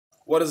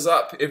What is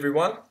up,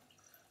 everyone?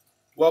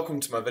 Welcome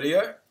to my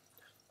video.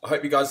 I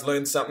hope you guys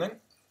learned something.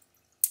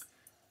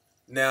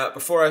 Now,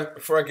 before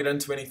I get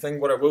into anything,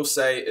 what I will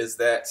say is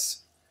that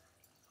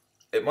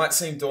it might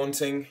seem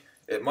daunting,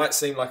 it might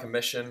seem like a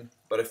mission,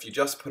 but if you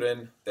just put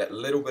in that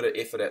little bit of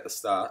effort at the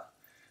start,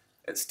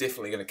 it's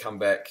definitely going to come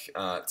back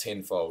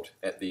tenfold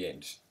at the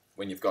end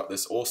when you've got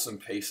this awesome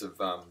piece of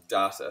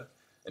data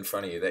in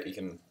front of you that you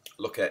can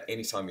look at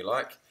anytime you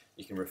like,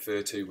 you can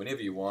refer to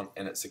whenever you want,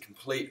 and it's a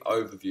complete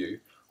overview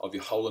of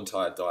your whole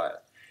entire diet.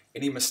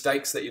 Any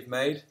mistakes that you've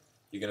made,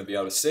 you're going to be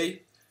able to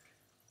see,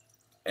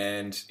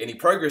 and any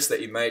progress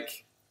that you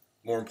make,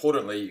 more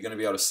importantly, you're going to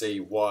be able to see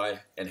why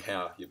and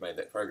how you've made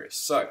that progress.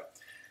 So,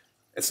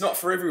 it's not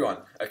for everyone,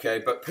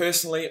 okay, but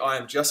personally, I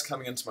am just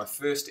coming into my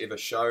first ever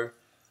show.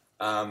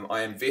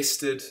 I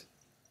invested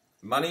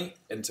money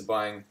into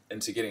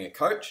getting a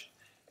coach,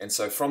 and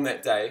so from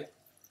that day,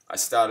 I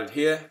started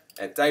here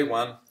at day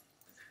one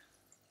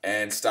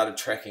and started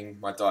tracking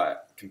my diet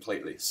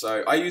completely.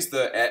 So I use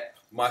the app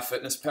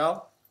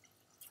MyFitnessPal.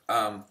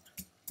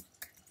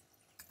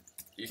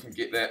 You can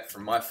get that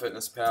from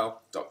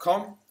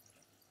myfitnesspal.com.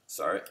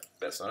 Sorry,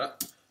 that's not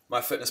it.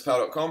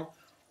 myfitnesspal.com,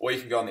 or you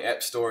can go on the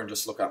App Store and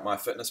just look up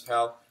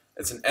MyFitnessPal.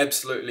 It's an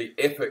absolutely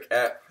epic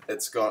app.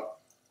 It's got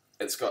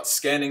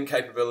scanning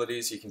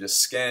capabilities. You can just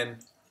scan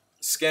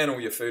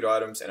all your food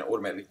items and it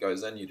automatically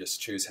goes in. You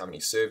just choose how many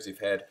serves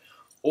you've had,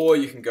 or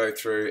you can go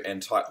through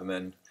and type them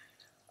in.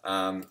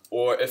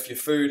 Or if your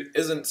food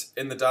isn't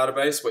in the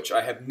database, which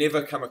I have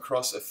never come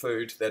across a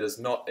food that is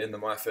not in the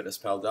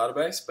MyFitnessPal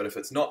database, but if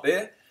it's not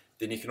there,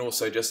 then you can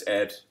also just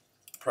add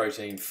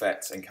protein,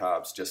 fats and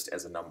carbs just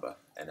as a number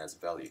and as a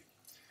value.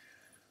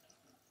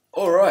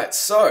 Alright,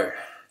 so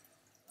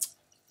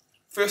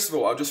first of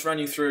all, I'll just run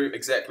you through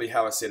exactly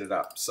how I set it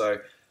up.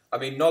 So, I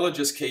mean, knowledge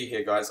is key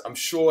here, guys. I'm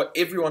sure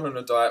everyone on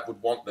a diet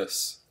would want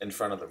this in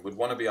front of them, would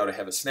want to be able to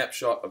have a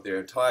snapshot of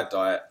their entire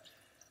diet,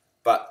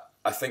 but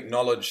I think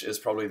knowledge is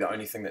probably the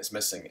only thing that's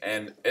missing,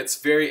 and it's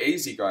very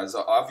easy, guys.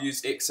 I've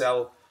used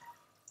Excel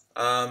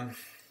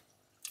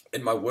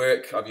in my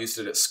work, I've used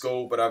it at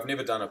school, but I've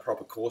never done a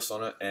proper course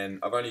on it, and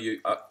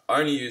I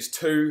only used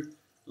two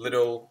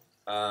little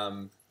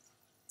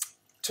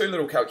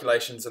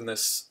calculations in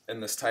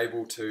this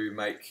table to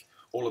make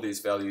all of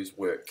these values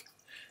work,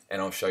 and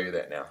I'll show you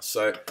that now.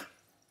 So,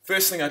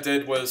 first thing I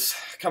did was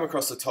come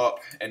across the top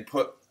and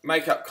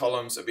make up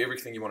columns of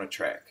everything you want to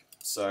track.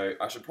 So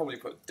I should probably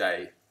put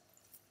day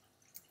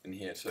in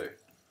here too.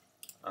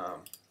 Oh,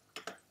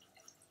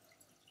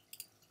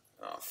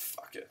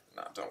 fuck it.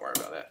 No, don't worry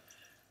about that.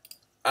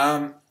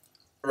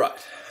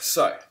 Right,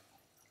 so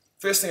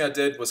first thing I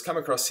did was come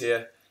across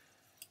here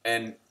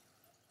and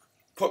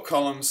put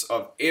columns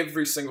of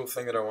every single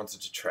thing that I wanted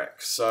to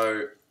track.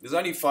 So there's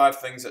only 6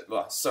 things at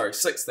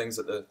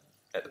the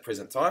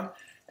present time,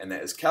 and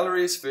that is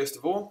calories first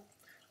of all,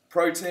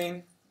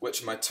 protein,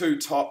 which are my 2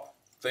 top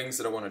things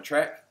that I want to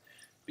track,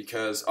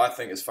 because I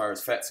think as far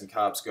as fats and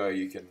carbs go,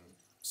 you can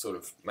sort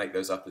of make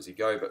those up as you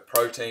go, but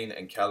protein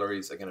and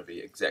calories are going to be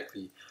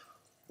exactly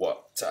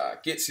what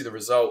gets you the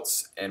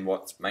results and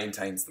what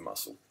maintains the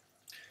muscle.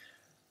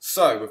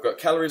 So we've got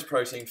calories,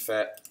 protein,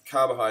 fat,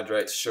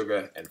 carbohydrates,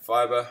 sugar and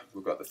fiber.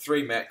 We've got the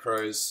 3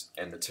 macros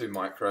and the 2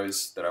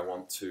 micros that I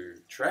want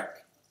to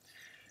track.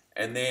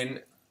 And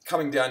then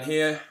coming down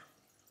here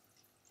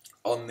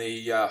on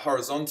the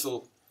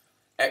horizontal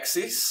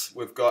axis,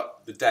 we've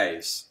got the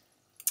days.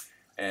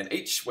 And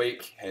each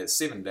week has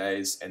 7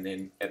 days, and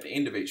then at the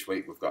end of each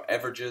week we've got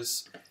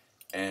averages,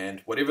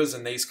 and whatever's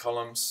in these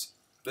columns,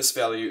 this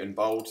value in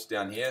bold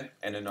down here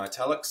and in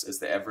italics is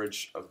the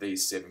average of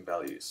these 7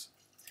 values.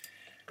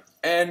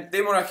 And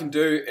then what I can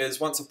do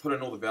is, once I've put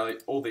in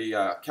all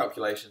the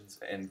calculations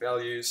and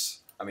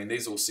values, I mean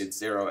these all said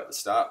 0 at the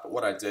start, but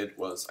what I did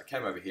was I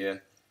came over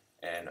here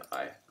and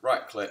I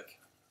right click,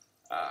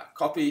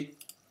 copy,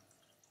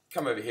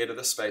 come over here to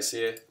this space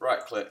here, right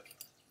click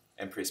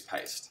and press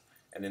paste.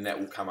 And then that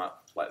will come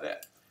up like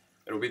that.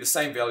 It will be the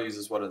same values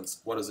as what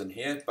is in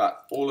here,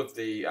 but all of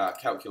the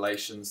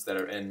calculations that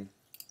are in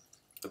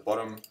the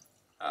bottom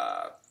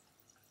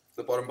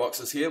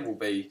boxes here will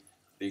be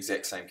the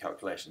exact same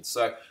calculations.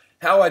 So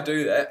how I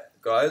do that,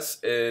 guys,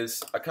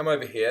 is I come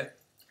over here,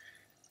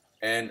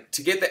 and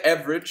to get the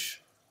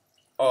average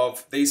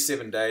of these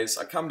 7 days,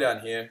 I come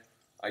down here,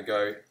 I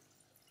go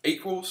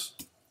equals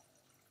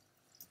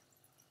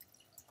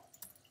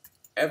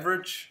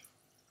average,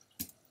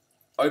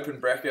 open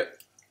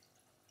bracket,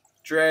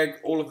 drag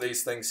all of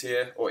these things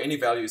here, or any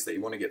values that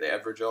you want to get the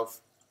average of,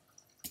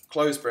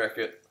 close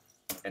bracket,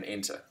 and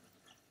enter.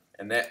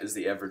 And that is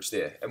the average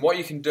there. And what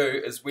you can do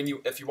is,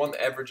 if you want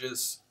the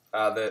averages,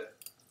 the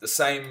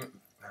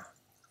same,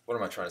 what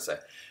am I trying to say?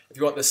 If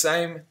you want the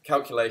same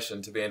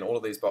calculation to be in all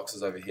of these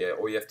boxes over here,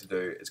 all you have to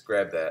do is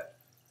grab that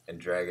and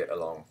drag it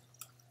along.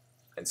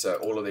 And so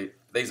all of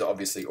these are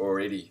obviously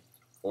already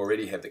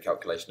have the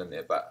calculation in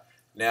there, but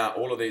now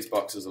all of these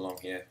boxes along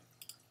here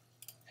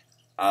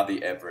are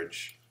the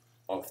average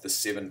of the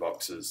 7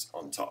 boxes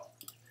on top.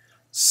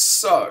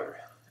 So,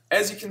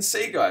 as you can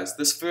see, guys,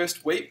 this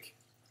first week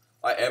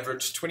I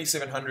averaged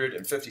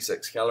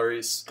 2,756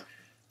 calories,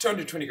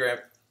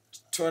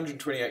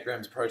 228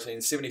 grams of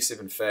protein,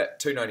 77 fat,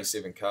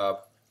 297 carb,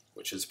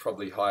 which is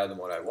probably higher than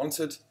what I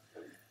wanted,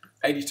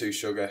 82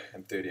 sugar,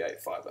 and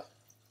 38 fiber.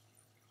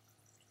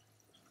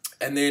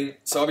 And then,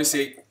 so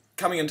obviously,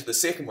 coming into the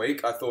second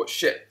week, I thought,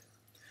 shit.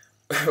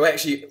 Well,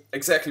 actually,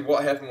 exactly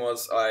what happened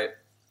was I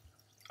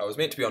was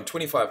meant to be on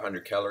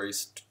 2,500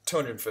 calories,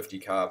 250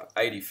 carb,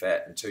 80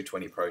 fat, and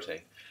 220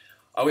 protein.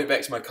 I went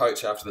back to my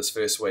coach after this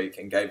first week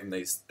and gave him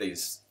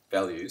these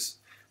values,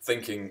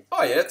 thinking,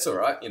 oh yeah, it's all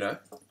right, you know,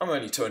 I'm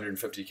only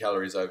 250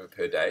 calories over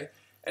per day.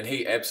 And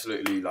he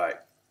absolutely,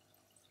 like,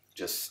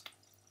 just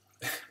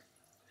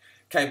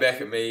came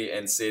back at me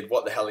and said,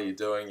 what the hell are you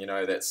doing? You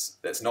know,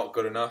 that's not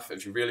good enough.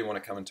 If you really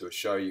want to come into a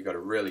show, you've got to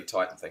really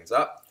tighten things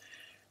up.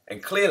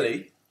 And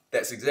clearly,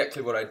 that's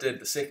exactly what I did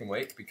the second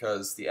week,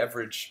 because the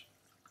average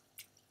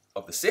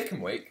of the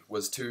second week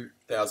was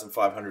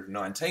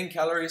 2,519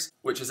 calories,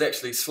 which is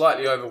actually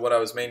slightly over what I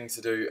was meaning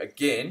to do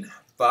again,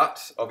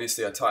 but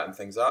obviously I tightened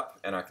things up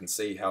and I can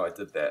see how I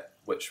did that,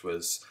 which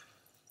was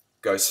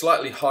go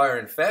slightly higher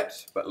in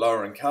fat, but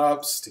lower in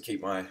carbs to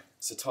keep my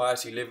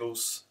satiety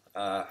levels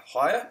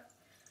higher.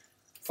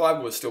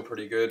 Fiber was still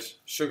pretty good,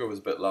 sugar was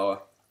a bit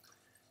lower,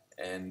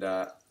 and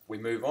we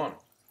move on.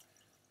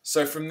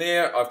 So from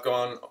there, I've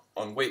gone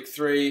on week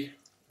 3,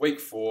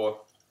 week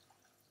 4,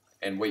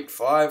 and week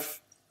 5.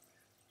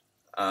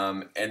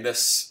 And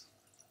this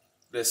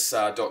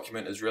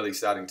document is really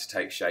starting to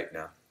take shape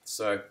now.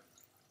 So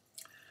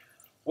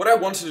what I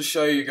wanted to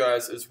show you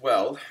guys as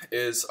well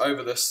is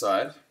over this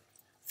side.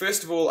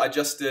 First of all, I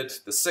just did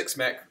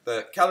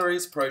the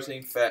calories,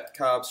 protein, fat,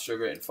 carbs,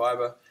 sugar, and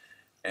fiber,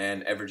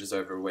 and averages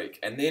over a week.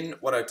 And then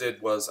what I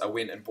did was I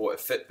went and bought a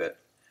Fitbit,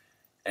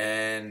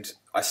 and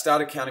I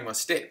started counting my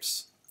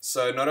steps.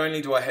 So not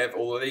only do I have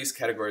all of these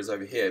categories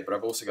over here, but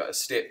I've also got a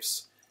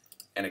steps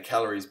and a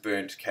calories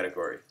burnt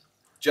category.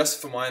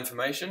 Just for my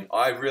information,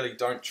 I really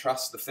don't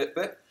trust the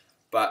Fitbit,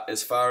 but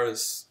as far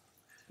as,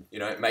 you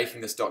know,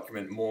 making this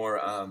document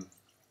more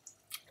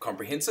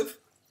comprehensive,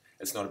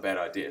 it's not a bad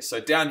idea.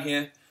 So down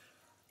here,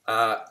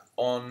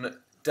 on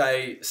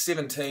day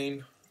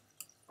 17,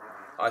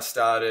 I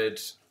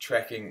started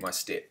tracking my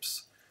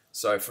steps.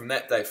 So from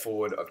that day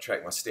forward, I've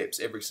tracked my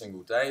steps every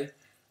single day.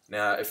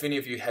 Now, if any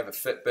of you have a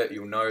Fitbit,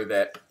 you'll know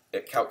that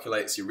it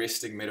calculates your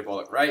resting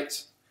metabolic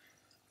rate,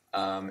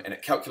 and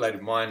it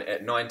calculated mine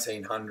at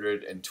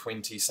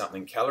 1,920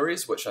 something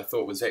calories, which I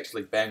thought was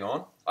actually bang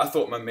on. I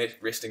thought my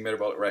resting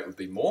metabolic rate would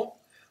be more,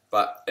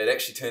 but it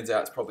actually turns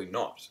out it's probably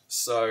not.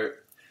 So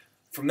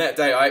from that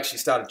day, I actually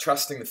started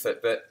trusting the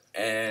Fitbit,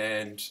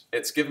 and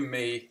it's given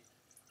me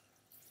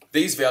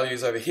these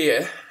values over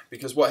here,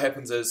 because what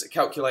happens is it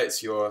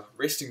calculates your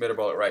resting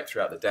metabolic rate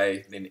throughout the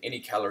day, then any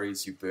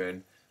calories you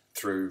burn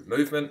through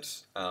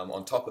movement.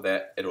 On top of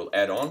that, it'll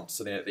add on.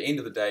 So then at the end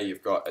of the day,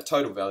 you've got a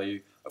total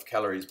value of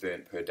calories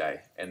burnt per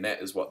day. And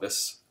that is what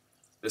this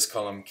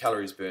column,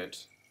 calories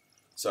burnt.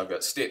 So I've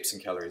got steps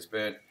and calories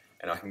burnt,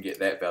 and I can get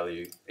that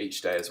value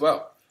each day as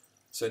well.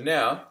 So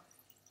now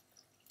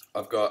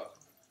I've got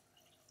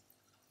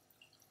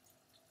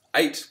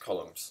 8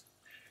 columns.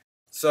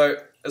 So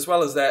as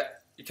well as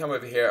that, you come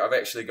over here, I've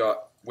actually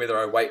got whether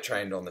I weight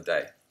trained on the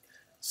day.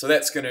 So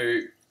that's going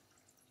to,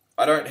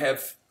 I don't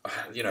have,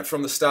 you know,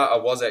 from the start I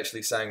was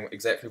actually saying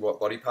exactly what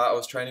body part I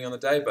was training on the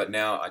day, but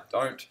now I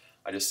don't.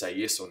 I just say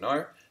yes or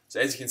no. So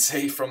as you can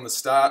see from the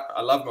start,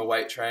 I love my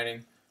weight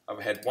training.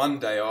 I've had 1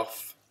 day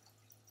off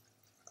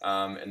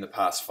in the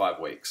past 5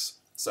 weeks.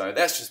 So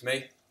that's just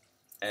me,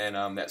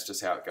 and that's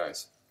just how it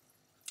goes.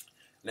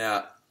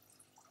 Now,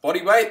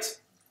 body weight,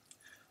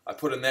 I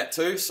put in that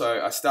too.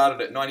 So I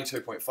started at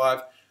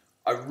 92.5.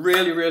 I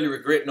really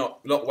regret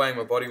not weighing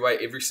my body weight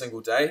every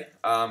single day.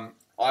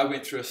 I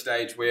went through a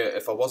stage where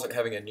if I wasn't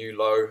having a new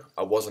low,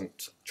 I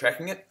wasn't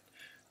tracking it.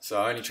 So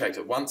I only tracked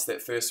it once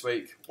that first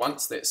week,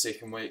 once that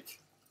second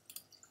week,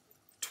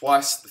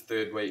 twice the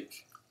third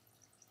week,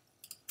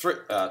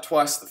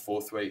 twice the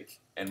fourth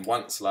week, and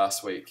once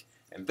last week.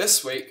 And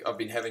this week I've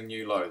been having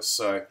new lows.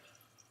 So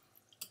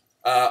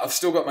I've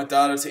still got my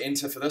data to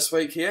enter for this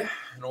week here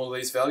and all of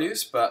these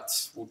values,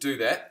 but we'll do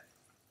that.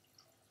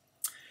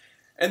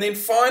 And then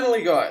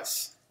finally,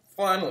 guys,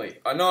 I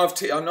know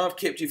I've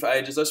kept you for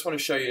ages. I just want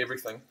to show you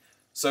everything.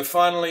 So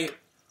finally,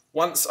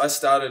 once I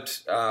started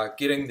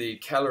getting the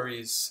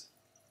calories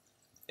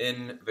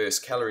in versus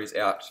calories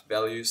out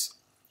values,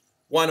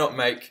 why not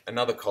make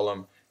another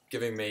column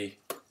giving me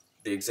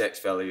the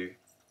exact value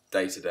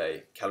day to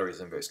day, calories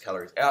in versus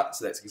calories out?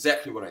 So that's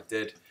exactly what I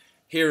did.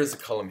 Here is the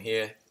column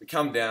here. We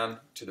come down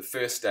to the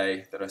first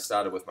day that I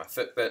started with my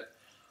Fitbit.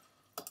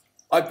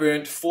 I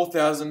burnt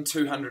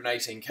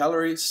 4,218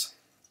 calories.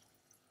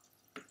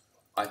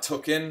 I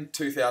took in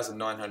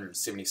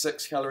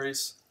 2,976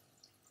 calories.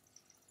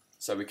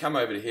 So we come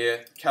over to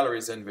here,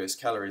 calories in versus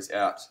calories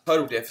out.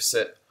 Total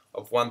deficit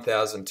of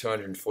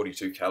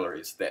 1,242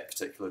 calories that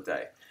particular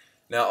day.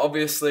 Now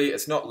obviously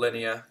it's not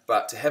linear,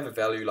 but to have a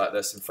value like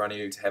this in front of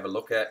you to have a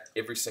look at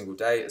every single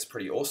day is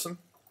pretty awesome.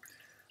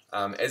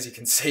 As you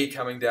can see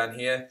coming down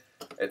here,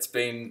 it's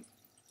been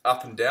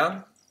up and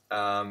down.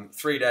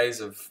 3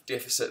 days of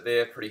deficit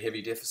there, pretty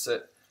heavy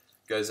deficit,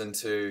 goes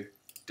into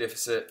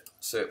deficit,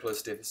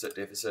 surplus, deficit,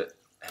 deficit,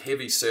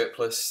 heavy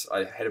surplus.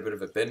 I had a bit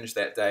of a binge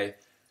that day,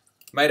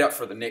 made up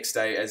for it the next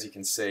day, as you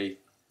can see,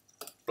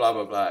 blah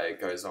blah blah, it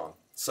goes on.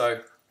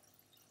 So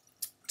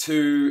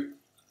to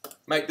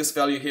make this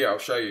value here, I'll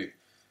show you.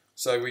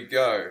 So we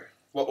go,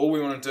 all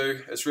we want to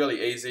do is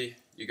really easy.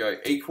 You go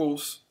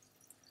equals,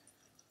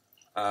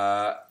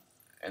 and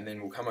then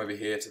we'll come over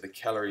here to the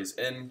calories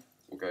in,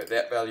 we'll go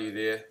that value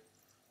there,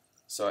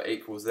 so it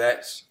equals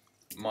that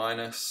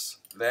minus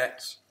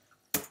that,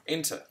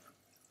 enter,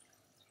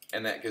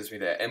 and that gives me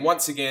that. And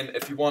once again,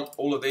 if you want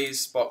all of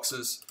these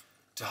boxes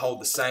to hold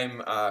the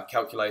same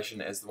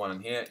calculation as the one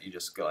in here, you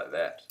just go like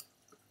that,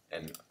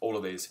 and all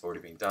of these have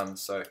already been done.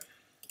 So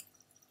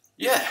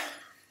yeah.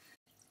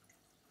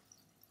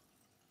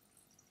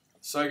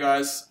 So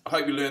guys, I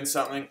hope you learned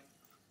something.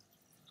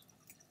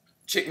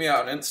 Check me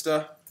out on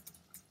Insta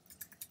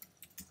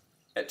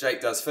at Jake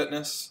Does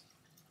Fitness,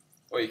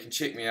 or you can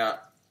check me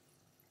out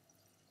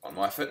on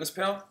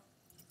MyFitnessPal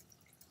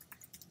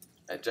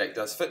at Jake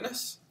Does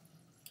Fitness,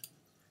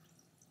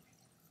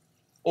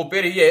 or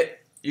better yet,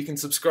 you can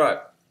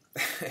subscribe.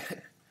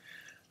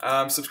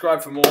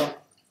 Subscribe for more.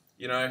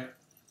 You know,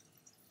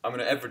 I'm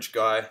an average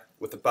guy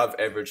with above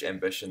average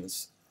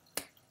ambitions,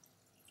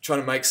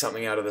 trying to make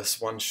something out of this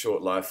one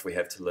short life we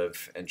have to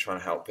live, and trying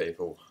to help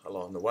people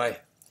along the way.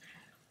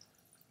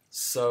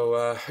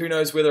 So who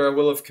knows whether I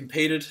will have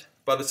competed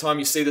by the time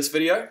you see this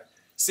video.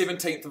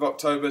 17th of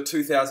October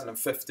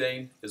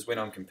 2015 is when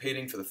I'm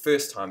competing for the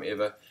first time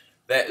ever.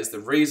 That is the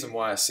reason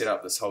why I set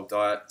up this whole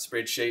diet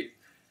spreadsheet,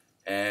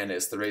 and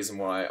it's the reason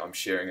why I'm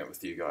sharing it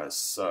with you guys.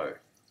 So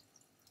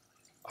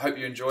I hope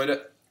you enjoyed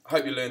it. I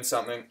hope you learned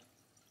something.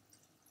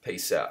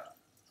 Peace out.